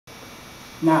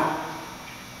Now,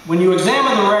 when you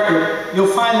examine the record, you'll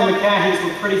find the McCaughey's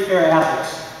were pretty fair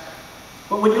athletes.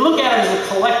 But when you look at it as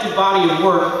a collective body of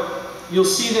work, you'll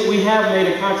see that we have made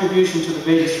a contribution to the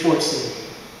Badin sports scene.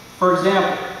 For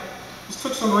example, this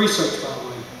took some research, by the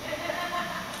way.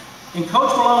 In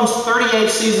Coach Malone's 38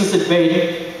 seasons at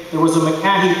Badin, there was a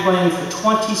McCaughey playing for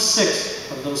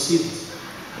 26 of those seasons.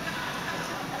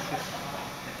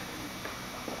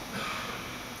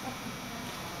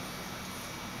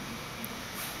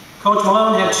 Coach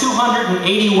Malone had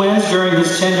 280 wins during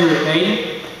his tenure at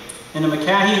Badin, and the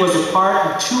McCaughey was a part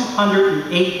of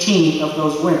 218 of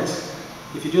those wins.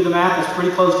 If you do the math, that's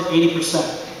pretty close to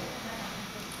 80%.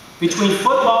 Between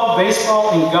football,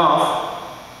 baseball, and golf,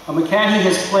 a McCaughey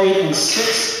has played in 6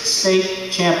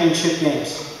 state championship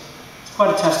games. It's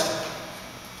quite a testament.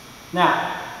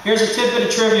 Now, here's a tidbit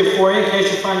of trivia for you in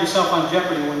case you find yourself on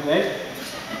Jeopardy one day.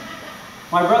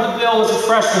 My brother Bill was a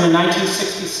freshman in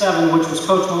 1967, which was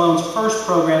Coach Malone's first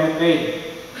program at Badin.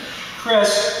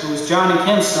 Chris, who was John and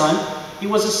Kim's son, he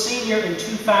was a senior in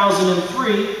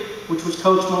 2003, which was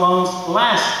Coach Malone's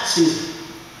last season.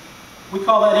 We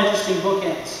call that interesting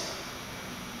bookends.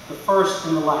 The first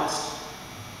and the last.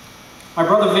 My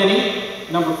brother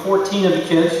Vinny, number 14 of the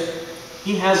kids,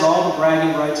 he has all the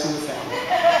bragging rights in the family.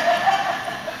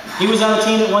 He was on a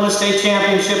team that won the state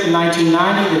championship in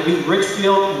 1990 that beat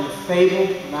Richfield in the fabled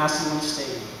Massillon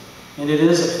Stadium. And it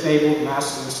is a fabled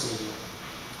Massillon Stadium.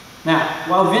 Now,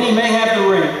 while Vinny may have the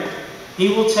ring, he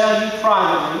will tell you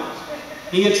privately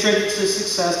he attributes his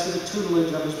success to the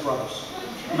tutelage of his brothers.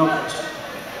 No question.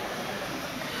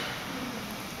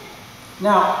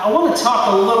 Now, I want to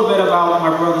talk a little bit about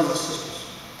my brothers and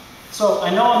sisters. So, I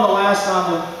know I'm the last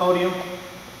on the podium,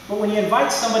 but when you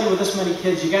invite somebody with this many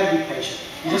kids, you got to be patient.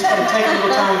 You just got to take a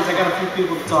little time because I got a few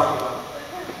people to talk about.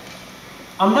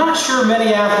 I'm not sure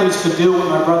many athletes could do what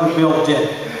my brother Bill did.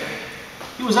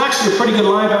 He was actually a pretty good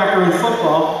linebacker in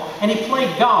football, and he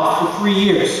played golf for 3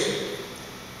 years.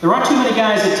 There aren't too many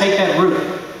guys that take that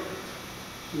route.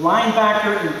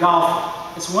 Linebacker and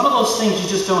golf. It's one of those things you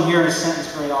just don't hear in a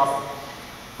sentence very often.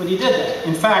 But he did that.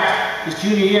 In fact, his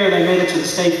junior year, they made it to the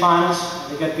state finals.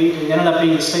 They got beat. They ended up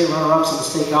being the state runner-ups in the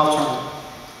state golf tournament.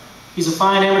 He's a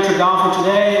fine amateur golfer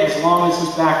today, as long as his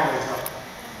back holds up.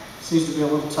 Seems to be a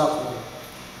little tough for him.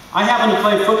 I happen to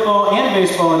play football and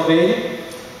baseball at Badin,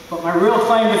 but my real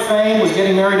claim to fame was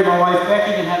getting married to my wife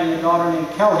Becky and having a daughter named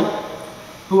Kelly,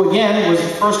 who again was the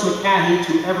first McCaughey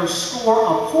to ever score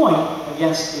a point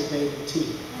against a Badin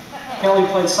team. Kelly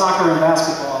played soccer and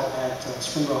basketball at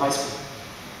Springboro High School.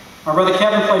 My brother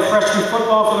Kevin played freshman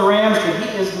football for the Rams, but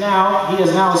he has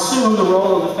now assumed the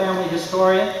role of the family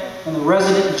historian and the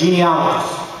resident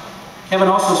genealogist. Kevin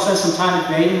also spent some time at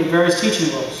Badin in various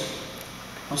teaching roles.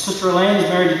 My sister Elaine is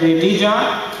married to Dave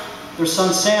Dijon. Their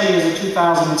son Sammy is a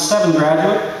 2007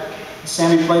 graduate.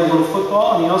 Sammy played a little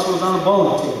football, and he also was on the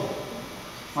bowling team.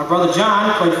 My brother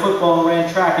John played football and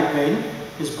ran track at Badin.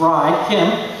 His bride,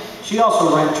 Kim, she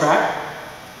also ran track.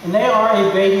 And they are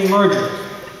a Badin merger.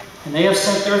 And they have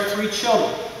sent their 3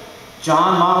 children,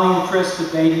 John, Molly, and Chris, to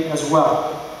Badin as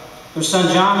well. Their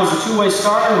son John was a two-way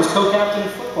starter and was co-captain in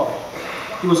football.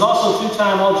 He was also a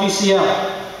 2-time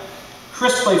All-GCL.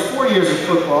 Chris played 4 years of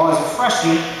football as a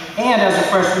freshman, and as a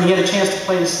freshman he had a chance to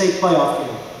play in the state playoff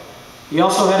game. He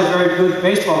also had a very good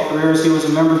baseball career as he was a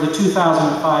member of the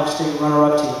 2005 state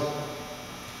runner-up team.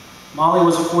 Molly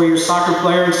was a 4-year soccer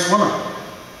player and swimmer.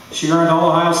 She earned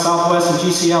All-Ohio Southwest and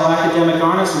GCL academic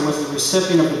honors and was the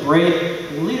recipient of the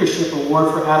Brave Leadership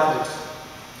Award for athletes.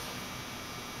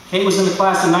 Kate was in the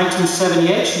class in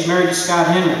 1978. She's married to Scott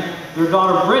Henry. Their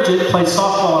daughter Bridget played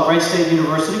softball at Wright State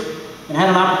University and had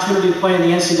an opportunity to play in the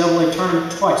NCAA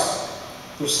tournament twice.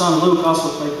 Their son Luke also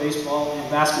played baseball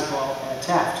and basketball at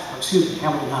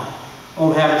Hamilton High.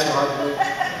 Old habits are hard to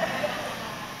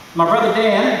break. My brother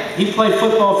Dan, he played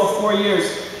football for 4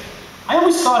 years. I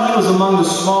always thought he was among the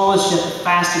smallest yet the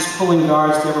fastest pulling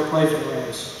guards to ever play for the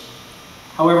Rams.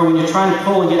 However, when you're trying to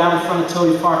pull and get out in front of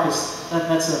Toby Farkas,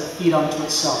 that's a feat unto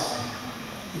itself.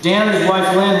 Dan and his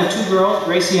wife Lynn have 2 girls,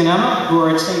 Gracie and Emma, who are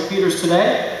at St. Peter's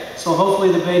today, so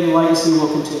hopefully the Badin legacy will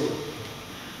continue.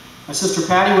 My sister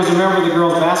Patty was a member of the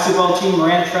girls' basketball team,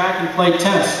 ran track, and played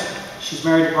tennis. She's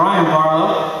married to Brian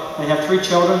Barlow. They have 3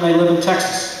 children. They live in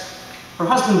Texas. Her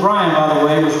husband Brian, by the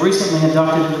way, was recently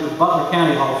inducted into the Butler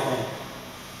County Hall of Fame.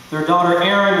 Their daughter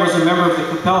Erin was a member of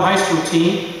the Capel High School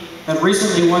team that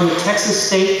recently won the Texas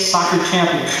State Soccer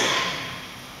Championship.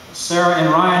 Sarah and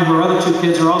Ryan, her other 2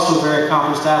 kids, are also very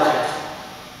accomplished athletes.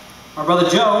 Our brother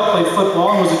Joe played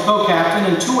football and was a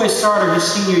co-captain and 2-way starter his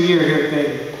senior year here at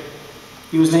Badin.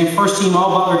 He was named first-team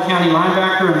All-Butler County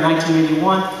linebacker in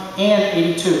 1981 and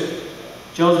 82.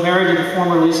 Joe's married to the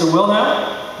former Lisa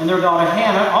Wilhelm, and their daughter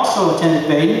Hannah also attended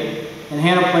Badin, and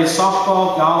Hannah played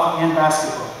softball, golf, and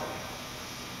basketball.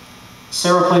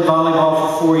 Sarah played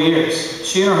volleyball for 4 years.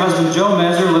 She and her husband Joe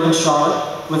Meser live in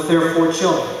Charlotte with their 4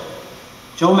 children.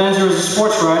 Joe Meser is a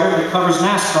sports writer that covers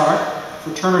NASCAR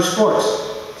for Turner Sports.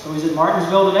 So he's at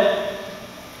Martinsville today.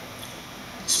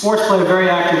 Sports played a very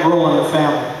active role in their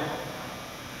family.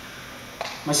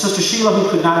 My sister Sheila, who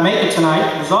could not make it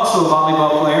tonight, was also a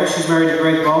volleyball player. She's married to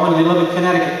Greg Bowen, and they live in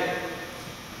Connecticut.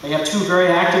 They have 2 very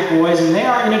active boys, and they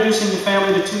are introducing the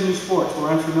family to 2 new sports we're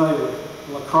unfamiliar with,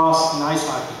 lacrosse and ice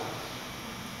hockey.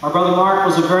 Our brother Mark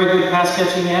was a very good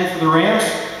pass-catching man for the Rams.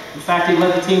 In fact, he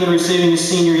led the team in receiving his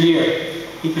senior year.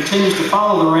 He continues to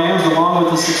follow the Rams along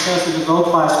with the success of his old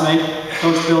classmate,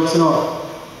 Coach Bill Tenor.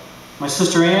 My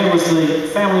sister Ann was the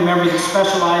family member that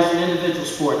specialized in individual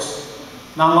sports.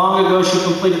 Not long ago, she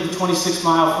completed the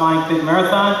 26-mile Flying Pig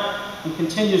Marathon and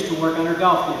continues to work on her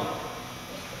golf game.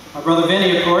 My brother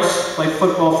Vinny, of course, played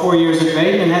football 4 years at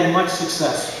Badin and had much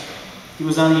success. He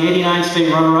was on the '89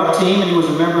 state runner-up team, and he was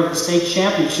a member of the state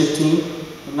championship team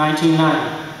in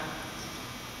 1990.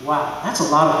 Wow, that's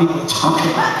a lot of people to talk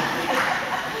about.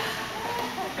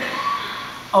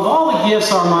 Of all the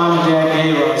gifts our mom and dad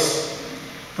gave us,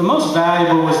 the most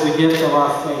valuable was the gift of our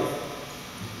faith.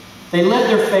 They lived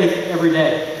their faith every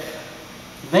day.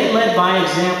 They led by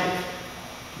example.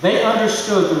 They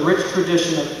understood the rich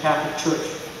tradition of the Catholic Church.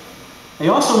 They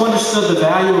also understood the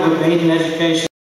value of a Badin education.